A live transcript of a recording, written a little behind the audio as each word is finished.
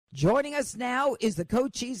Joining us now is the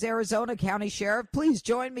Cochise, Arizona County Sheriff. Please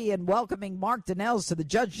join me in welcoming Mark Dannels to the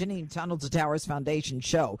Judge Jeanine Tunnels to Towers Foundation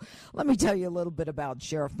show. Let me tell you a little bit about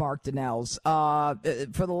Sheriff Mark Dannels.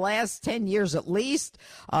 For the last 10 years at least,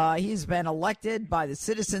 he's been elected by the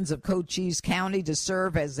citizens of Cochise County to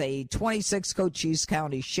serve as a 26th Cochise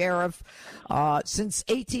County Sheriff since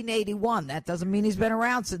 1881. That doesn't mean he's been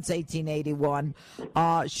around since 1881.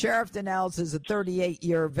 Sheriff Dannels is a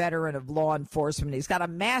 38-year veteran of law enforcement. He's got a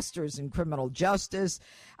master's in criminal justice,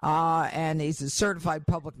 and he's a certified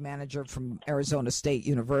public manager from Arizona State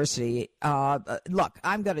University. Look,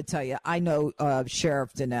 I'm going to tell you, I know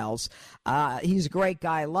Sheriff Dannels. He's a great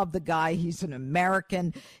guy. I love the guy. He's an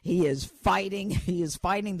American. He is fighting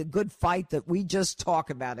the good fight that we just talk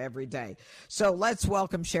about every day. So let's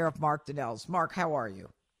welcome Sheriff Mark Dannels. Mark, how are you?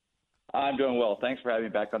 I'm doing well. Thanks for having me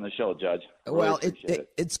back on the show, Judge. Well,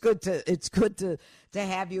 it's good to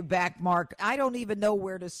have you back, Mark. I don't even know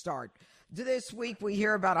where to start. This week we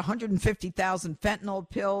hear about 150,000 fentanyl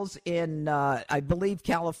pills in, I believe,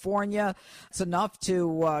 California. It's enough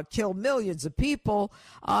to kill millions of people.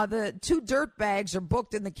 The two dirtbags are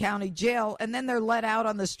booked in the county jail, and then they're let out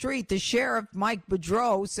on the street. The sheriff, Mike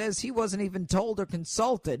Boudreau, says he wasn't even told or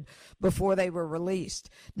consulted before they were released.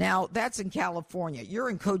 Now, that's in California. You're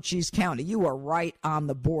in Cochise County. You are right on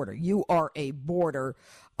the border. You are a border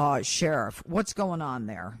sheriff. What's going on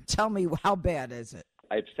there? Tell me, how bad is it?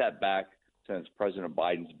 I've sat back since President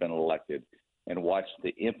Biden's been elected and watched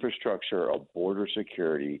the infrastructure of border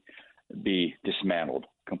security be dismantled,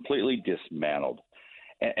 completely dismantled.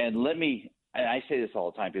 And I say this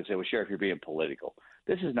all the time. People say, well, Sheriff, you're being political.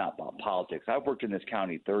 This is not about politics. I've worked in this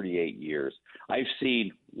county 38 years. I've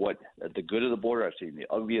seen the good of the border. I've seen the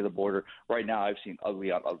ugly of the border. Right now, I've seen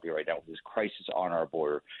ugly on ugly right now with this crisis on our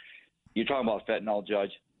border. You're talking about fentanyl,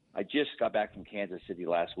 Judge. I just got back from Kansas City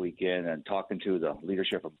last weekend and talking to the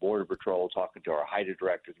leadership of Border Patrol, talking to our HIDTA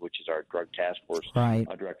directors, which is our drug task force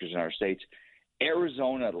directors in our states.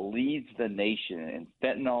 Arizona leads the nation in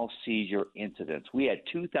fentanyl seizure incidents. We had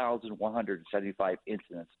 2,175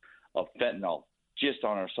 incidents of fentanyl just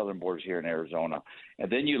on our southern borders here in Arizona.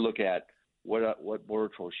 And then you look at what Border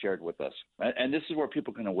Patrol shared with us. And this is where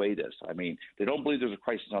people can weigh this. I mean, they don't believe there's a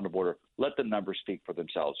crisis on the border. Let the numbers speak for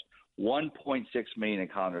themselves. 1.6 million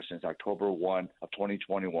encounters since October 1 of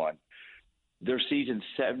 2021. They're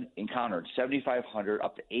encountered 7,500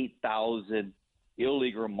 up to 8,000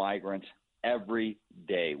 illegal migrants every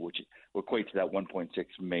day, which equates to that 1.6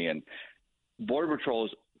 million. Border Patrols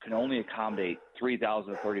can only accommodate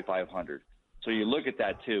 3,000 to 3,500. So you look at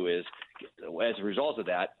that, too, is as a result of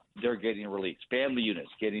that, they're getting released. Family units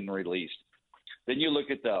getting released. Then you look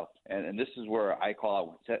at and this is where I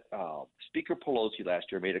call out, Speaker Pelosi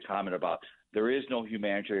last year made a comment about there is no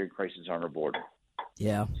humanitarian crisis on our border.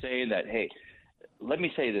 Yeah. Saying that, hey, let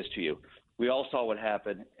me say this to you. We all saw what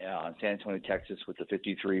happened in San Antonio, Texas with the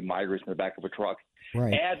 53 migrants in the back of a truck.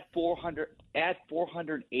 Right. Add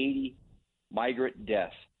 480 migrant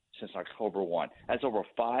deaths since October 1. That's over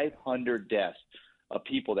 500 deaths of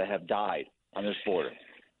people that have died on this border.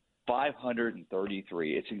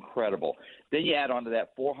 533. It's incredible. Then you add on to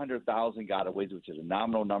that 400,000 gotaways, which is a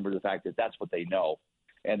nominal number, the fact that that's what they know.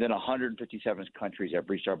 And then 157 countries have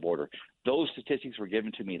breached our border. Those statistics were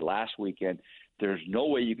given to me last weekend. There's no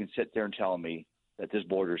way you can sit there and tell me that this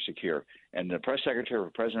border is secure. And the press secretary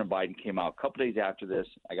for President Biden came out a couple days after this.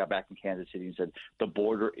 I got back from Kansas City and said, the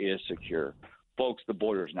border is secure. Folks, the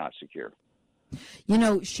border is not secure. You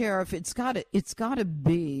know, Sheriff, it's got to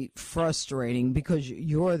be frustrating because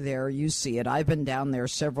you're there, you see it. I've been down there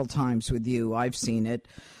several times with you. I've seen it.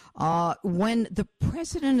 When the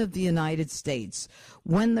President of the United States,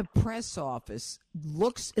 when the press office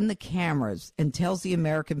looks in the cameras and tells the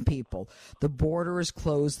American people the border is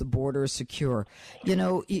closed, the border is secure, you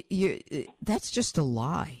know, that's just a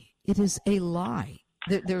lie. It is a lie.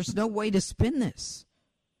 There's no way to spin this.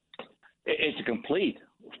 It's a complete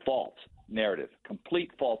false narrative, complete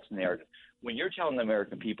false narrative. When you're telling the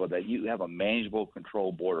American people that you have a manageable,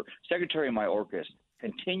 controlled border, Secretary Mayorkas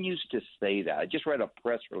continues to say that. I just read a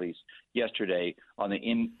press release yesterday on the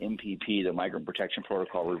MPP, the Migrant Protection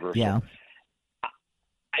Protocol reversal. Yeah.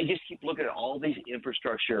 I just keep looking at all these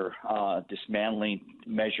infrastructure dismantling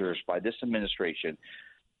measures by this administration.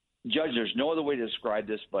 Judge, there's no other way to describe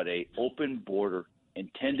this but a open border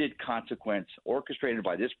intended consequence orchestrated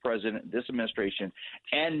by this president, this administration,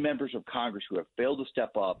 and members of Congress who have failed to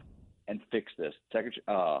step up and fix this.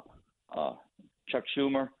 Chuck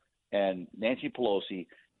Schumer and Nancy Pelosi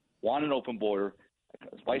want an open border.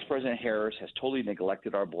 Vice President Harris has totally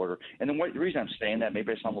neglected our border. And the reason I'm saying that,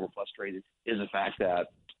 maybe I sound a little frustrated, is the fact that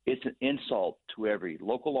It's an insult to every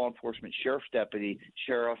local law enforcement, sheriff's deputy,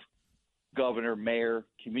 sheriff, governor, mayor,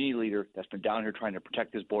 community leader that's been down here trying to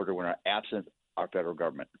protect this border when we're absent our federal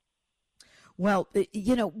government. Well,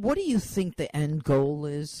 what do you think the end goal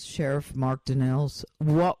is, Sheriff Mark Dannels?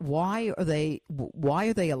 Why are they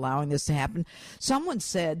allowing this to happen? Someone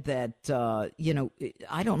said that,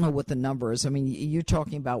 I don't know what the number is. I mean, you're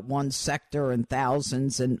talking about one sector and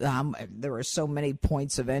thousands, and there are so many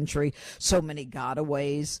points of entry, so many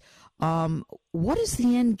gotaways. What is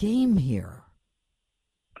the end game here?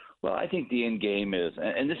 Well, I think the end game is,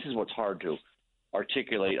 and this is what's hard to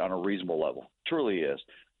articulate on a reasonable level, truly is.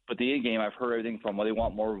 But the end game, I've heard everything from, well, they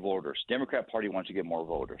want more voters. Democrat Party wants to get more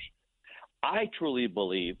voters. I truly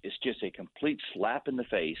believe it's just a complete slap in the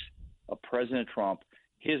face of President Trump,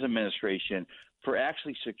 his administration, for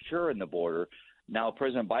actually securing the border. Now,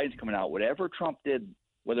 President Biden's coming out. Whatever Trump did,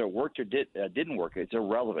 whether it worked or didn't work, it's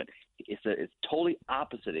irrelevant. It's totally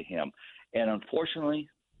opposite of him. And unfortunately,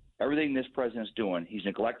 everything this president's doing, he's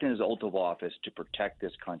neglecting his oath of office to protect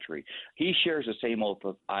this country. He shares the same oath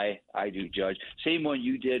I do, Judge. Same one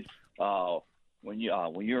you did when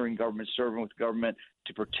you're in government, serving with government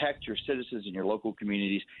to protect your citizens and your local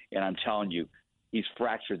communities. And I'm telling you, he's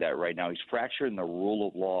fractured that right now. He's fracturing the rule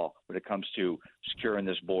of law when it comes to securing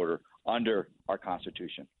this border under our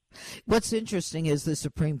Constitution. What's interesting is the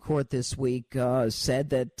Supreme Court this week said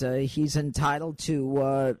that he's entitled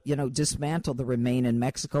to, dismantle the Remain in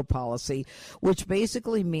Mexico policy, which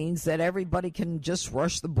basically means that everybody can just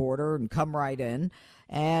rush the border and come right in.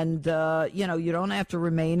 And, you don't have to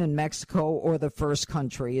remain in Mexico or the first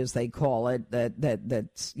country, as they call it,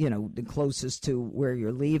 that's, the closest to where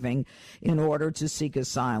you're leaving in order to seek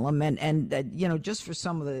asylum. And just for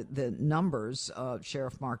some of the numbers,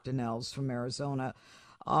 Sheriff Mark Dannels from Arizona,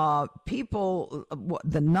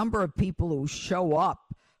 the number of people who show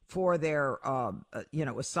up for their,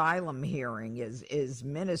 asylum hearing is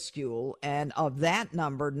minuscule. And of that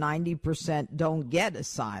number, 90% don't get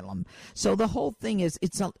asylum. So the whole thing is,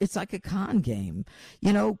 it's like a con game,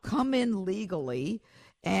 come in legally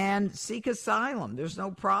and seek asylum. There's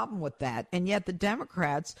no problem with that. And yet the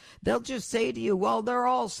Democrats, they'll just say to you, well, they're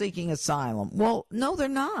all seeking asylum. Well, no, they're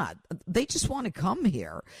not. They just want to come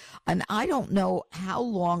here. And I don't know how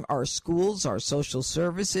long our schools, our social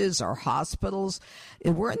services, our hospitals,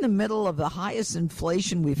 we're in the middle of the highest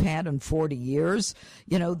inflation we've had in 40 years.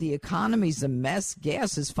 The economy's a mess.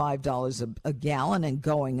 Gas is $5 a gallon and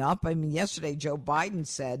going up. I mean, yesterday Joe Biden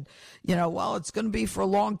said, well, it's going to be for a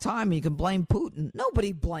long time. You can blame Putin.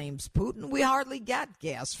 Nobody blames Putin. We hardly got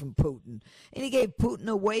gas from Putin. And he gave Putin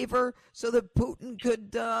a waiver so that Putin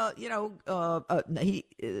could,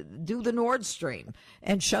 do the Nord Stream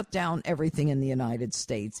and shut down everything in the United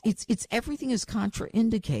States. It's everything is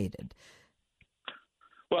contraindicated.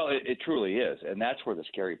 Well, it truly is, and that's where the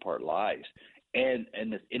scary part lies. And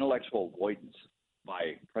this intellectual avoidance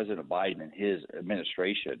by President Biden and his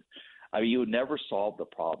administration, I mean, you would never solve the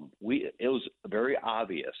problem. It was very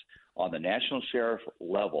obvious on the national sheriff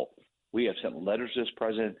level. We have sent letters to this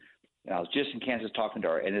president. And I was just in Kansas talking to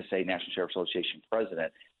our NSA, National Sheriff Association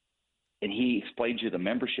president, and he explained to the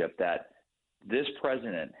membership that this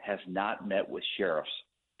president has not met with sheriffs.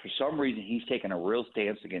 For some reason, he's taken a real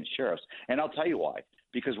stance against sheriffs. And I'll tell you why.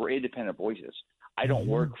 Because we're independent voices. I don't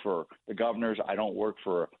work for the governors. I don't work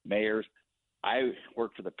for mayors. I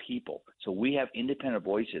work for the people. So we have independent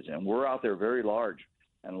voices, and we're out there very large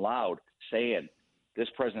and loud saying this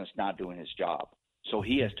president's not doing his job. So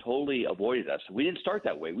he has totally avoided us. We didn't start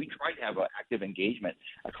that way. We tried to have an active engagement,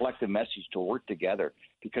 a collective message to work together,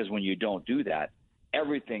 because when you don't do that,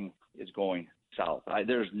 everything is going south.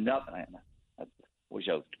 There's nothing. I wish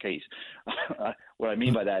that was the case. What I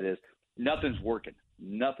mean by that is nothing's working.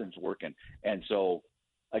 Nothing's working. And so,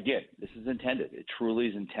 again, this is intended. It truly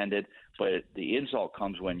is intended. But the insult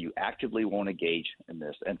comes when you actively won't engage in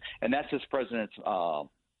this. And that's this president's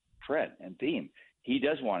trend and theme. He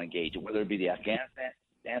does want to engage, whether it be the Afghanistan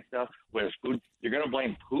stuff, whether it's food. You're going to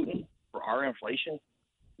blame Putin for our inflation?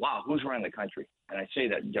 Wow, who's running the country? And I say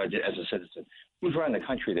that, Judge, as a citizen. Who's running the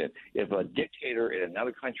country then? If a dictator in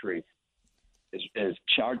another country is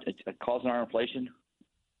charged, causing our inflation,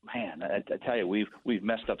 man, I tell you, we've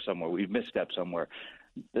messed up somewhere. We've misstepped somewhere.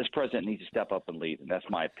 This president needs to step up and lead, and that's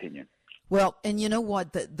my opinion. Well, and you know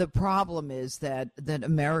what? The problem is that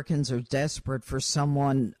Americans are desperate for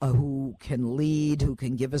someone who can lead, who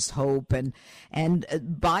can give us hope. And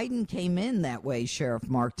Biden came in that way, Sheriff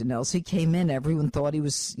Mark Dannels. He came in, everyone thought he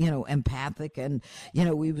was, empathic, and,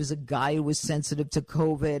 he was a guy who was sensitive to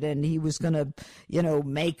COVID, and he was going to,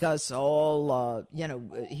 make us all,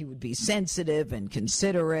 he would be sensitive and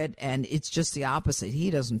considerate, and it's just the opposite. He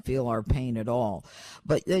doesn't feel our pain at all.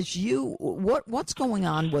 But what's going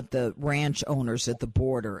on with the ranch owners at the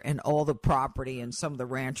border and all the property and some of the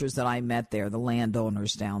ranchers that I met there, the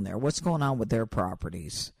landowners down there? What's going on with their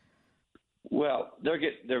properties? Well, they're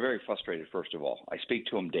very frustrated, first of all. I speak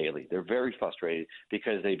to them daily. They're very frustrated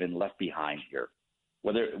because they've been left behind here.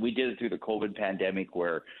 Whether we did it through the COVID pandemic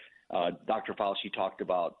where Dr. Fauci talked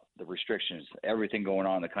about the restrictions, everything going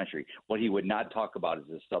on in the country. What he would not talk about is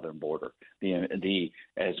the southern border, the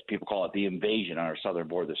as people call it, the invasion on our southern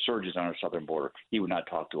border, the surges on our southern border. He would not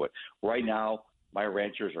talk to it. Right now, my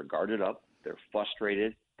ranchers are guarded up. They're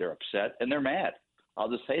frustrated. They're upset, and they're mad. I'll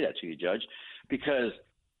just say that to you, Judge, because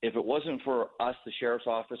if it wasn't for us, the sheriff's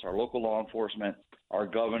office, our local law enforcement, our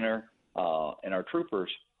governor, and our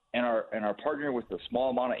troopers, and our partner with the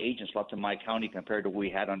small amount of agents left in my county compared to what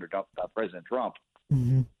we had under President Trump,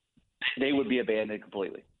 mm-hmm. They would be abandoned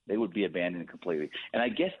completely. And I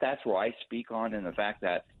guess that's where I speak on in the fact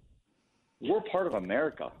that we're part of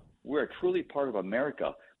America. We're truly part of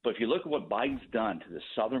America. But if you look at what Biden's done to the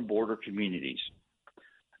southern border communities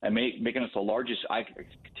and making us the largest, I'll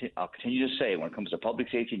continue to say, when it comes to public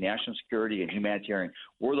safety, national security, and humanitarian,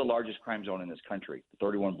 we're the largest crime zone in this country, the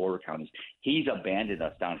 31 border counties. He's abandoned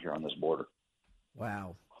us down here on this border.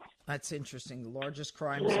 Wow. That's interesting. The largest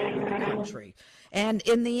crime zone in the country. And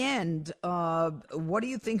in the end, what do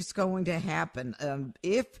you think is going to happen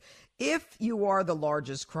if you are the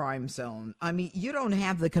largest crime zone? I mean, you don't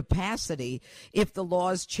have the capacity if the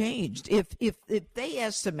laws changed. If they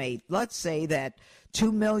estimate, let's say that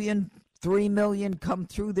 2 million, 3 million come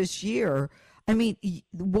through this year, I mean,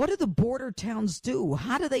 what do the border towns do?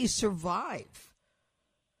 How do they survive?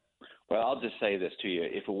 Well, I'll just say this to you.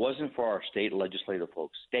 If it wasn't for our state legislative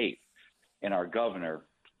folks, and our governor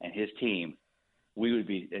and his team, we would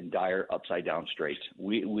be in dire upside-down straits.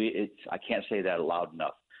 I can't say that loud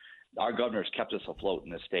enough. Our governor's kept us afloat in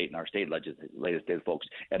this state and our state legislative folks,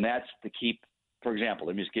 and that's to keep, for example,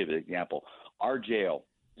 let me just give you an example. Our jail,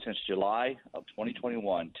 since July of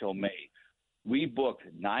 2021 till May, we booked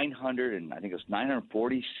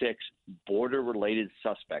 946 border-related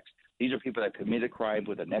suspects. These are people that committed crime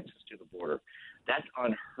with a nexus to the border. That's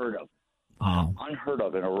unheard of. Unheard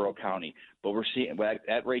of in a rural county. But we're seeing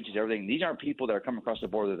that ranges everything. These aren't people that are coming across the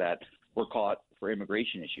border that were caught for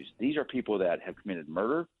immigration issues. These are people that have committed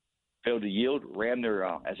murder, failed to yield, ran their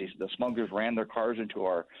the smugglers ran their cars into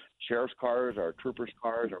our sheriff's cars, our troopers'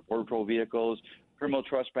 cars, our border patrol vehicles, criminal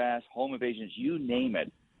trespass, home invasions, you name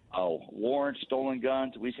it. Warrants, stolen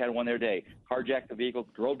guns. We just had one the other day. Carjacked the vehicle,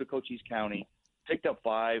 drove to Cochise County, picked up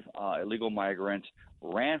 5 illegal migrants,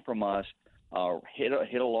 ran from us, hit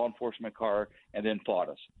a law enforcement car, and then fought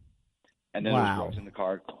us. And then there was drugs in the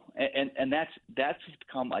car. And that's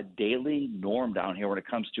become a daily norm down here when it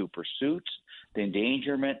comes to pursuits, the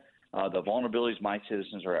endangerment, the vulnerabilities. My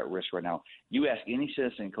citizens are at risk right now. You ask any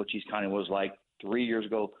citizen in Cochise County what it was like 3 years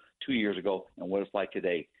ago, 2 years ago, and what it's like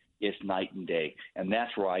today. It's night and day. And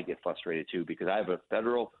that's where I get frustrated, too, because I have a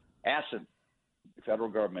federal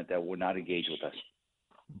government that would not engage with us.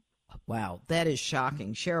 Wow, that is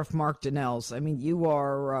shocking. Sheriff Mark Dannels, I mean, you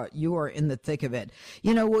are in the thick of it.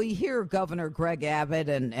 We hear Governor Greg Abbott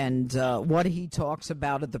and what he talks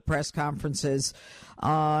about at the press conferences,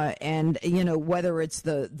 and whether it's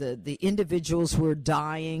the individuals who are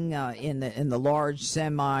dying in the large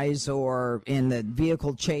semis or in the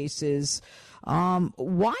vehicle chases.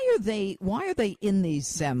 Why are they in these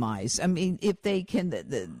semis? I mean, if they can,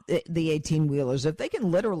 the 18-wheelers, if they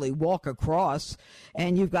can literally walk across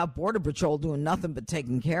and you've got Border Patrol doing nothing but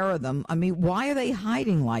taking care of them, I mean, why are they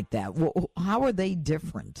hiding like that? How are they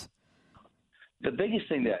different? The biggest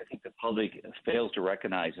thing that I think the public fails to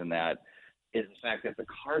recognize in that is the fact that the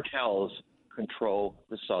cartels control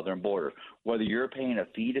the southern border. Whether you're paying a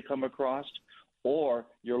fee to come across or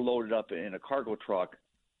you're loaded up in a cargo truck,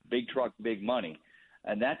 big truck, big money.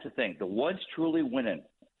 And that's the thing. The ones truly winning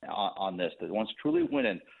on this,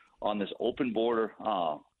 open border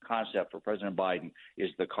concept for President Biden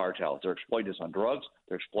is the cartels. They're exploiting us on drugs.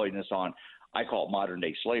 They're exploiting us on, I call it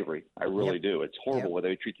modern-day slavery. I really do. It's horrible the way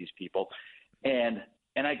they treat these people. And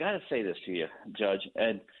I got to say this to you, Judge,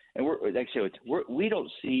 and we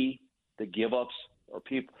don't see the give-ups or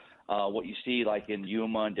people. what you see like in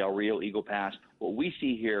Yuma and Del Rio, Eagle Pass. What we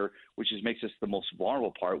see here, which makes us the most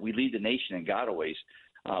vulnerable part, we lead the nation in gotaways.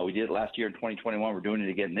 We did it last year in 2021. We're doing it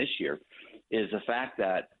again this year, is the fact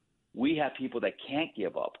that we have people that can't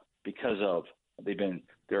give up because of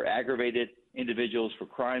they're aggravated individuals for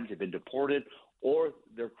crimes, they've been deported, or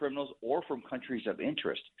they're criminals, or from countries of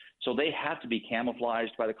interest. So they have to be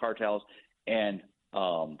camouflaged by the cartels and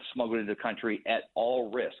smuggled into the country at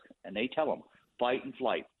all risk. And they tell them, fight and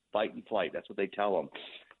flight, fight and flight. That's what they tell them.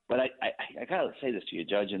 But I got to say this to you,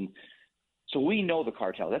 Judge. And so we know the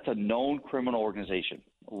cartel. That's a known criminal organization,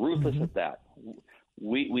 ruthless at that.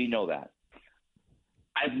 We know that.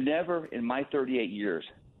 I've never in my 38 years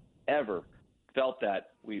ever felt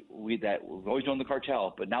that we've always known the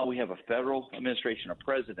cartel, but now we have a federal administration, a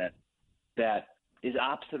president that is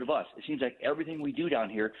opposite of us. It seems like everything we do down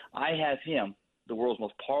here, I have him, the world's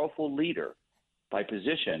most powerful leader by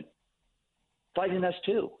position, fighting us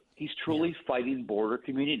too. He's truly fighting border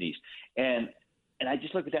communities. And I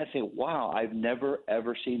just look at that and say, wow, I've never,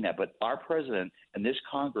 ever seen that. But our president and this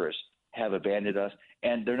Congress have abandoned us,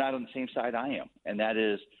 and they're not on the same side I am, and that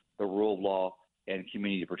is the rule of law and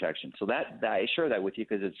community protection. So that I share that with you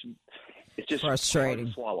because it's just frustrating hard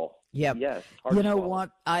to swallow. Yep. Yes. You know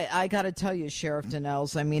what? I got to tell you, Sheriff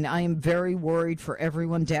Dannels, I mean, I am very worried for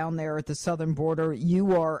everyone down there at the southern border.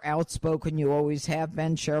 You are outspoken. You always have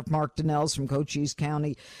been, Sheriff Mark Dannels from Cochise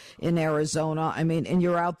County in Arizona. I mean, and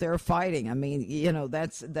you're out there fighting. I mean,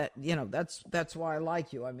 that's why I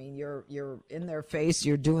like you. I mean, you're in their face.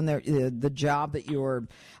 You're doing the job that you're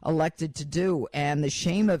elected to do. And the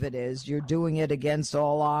shame of it is you're doing it against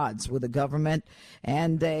all odds with a government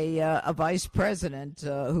and a vice president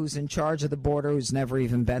who's in charge of the border who's never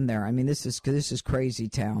even been there. I mean, this is crazy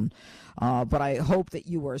town. But I hope that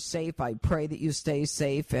you are safe. I pray that you stay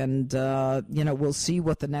safe, and we'll see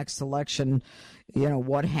what the next election,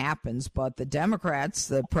 what happens. But the Democrats,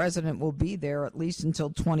 the president will be there at least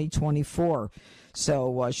until 2024.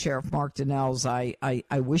 So, Sheriff Mark Dannels,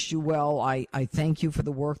 I wish you well. I thank you for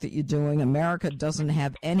the work that you're doing. America doesn't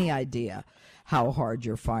have any idea how hard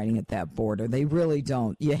you're fighting at that border. They really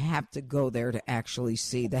don't. You have to go there to actually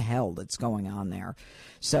see the hell that's going on there.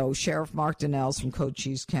 So, Sheriff Mark Dannels from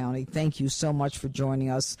Cochise County, thank you so much for joining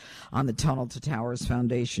us on the Tunnel to Towers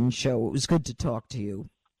Foundation show. It was good to talk to you.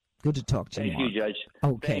 Good to talk to you, Mark. Thank you, Judge.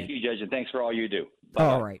 Okay. Thank you, Judge, and thanks for all you do. Bye-bye.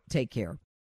 All right. Take care.